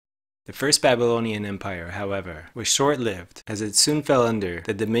The first Babylonian Empire, however, was short-lived as it soon fell under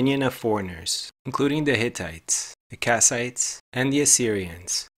the dominion of foreigners, including the Hittites, the Kassites, and the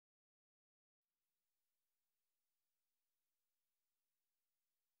Assyrians.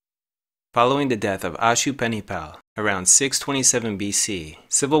 Following the death of Ashurbanipal around 627 BC,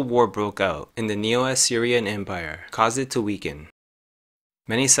 civil war broke out in the Neo-Assyrian Empire, causing it to weaken.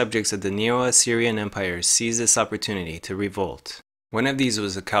 Many subjects of the Neo-Assyrian Empire seized this opportunity to revolt. One of these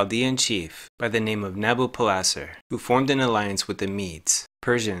was a Chaldean chief by the name of Nabopolassar, who formed an alliance with the Medes,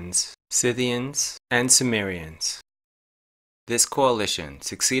 Persians, Scythians, and Sumerians. This coalition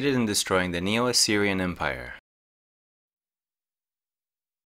succeeded in destroying the Neo-Assyrian Empire,